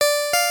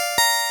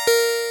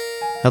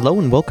Hello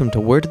and welcome to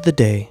Word of the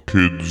Day.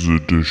 Kids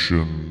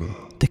Edition.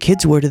 The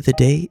kids' word of the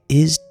day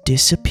is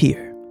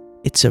disappear.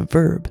 It's a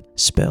verb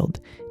spelled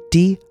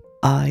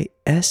D-I-S-A-P-P-E-A-R,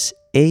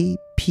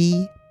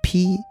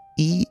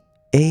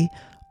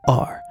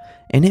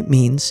 and it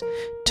means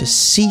to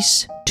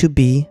cease to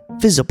be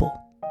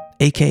visible,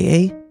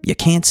 aka you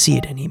can't see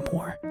it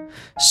anymore.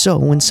 So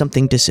when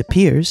something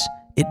disappears,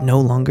 it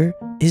no longer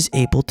is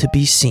able to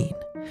be seen.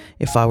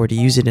 If I were to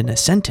use it in a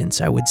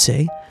sentence, I would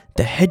say,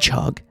 the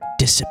hedgehog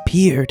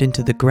disappeared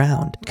into the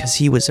ground because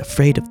he was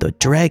afraid of the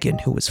dragon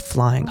who was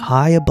flying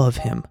high above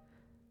him.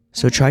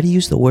 So try to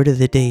use the word of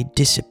the day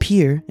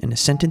disappear in a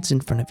sentence in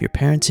front of your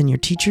parents and your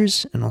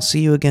teachers, and I'll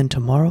see you again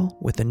tomorrow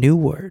with a new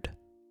word.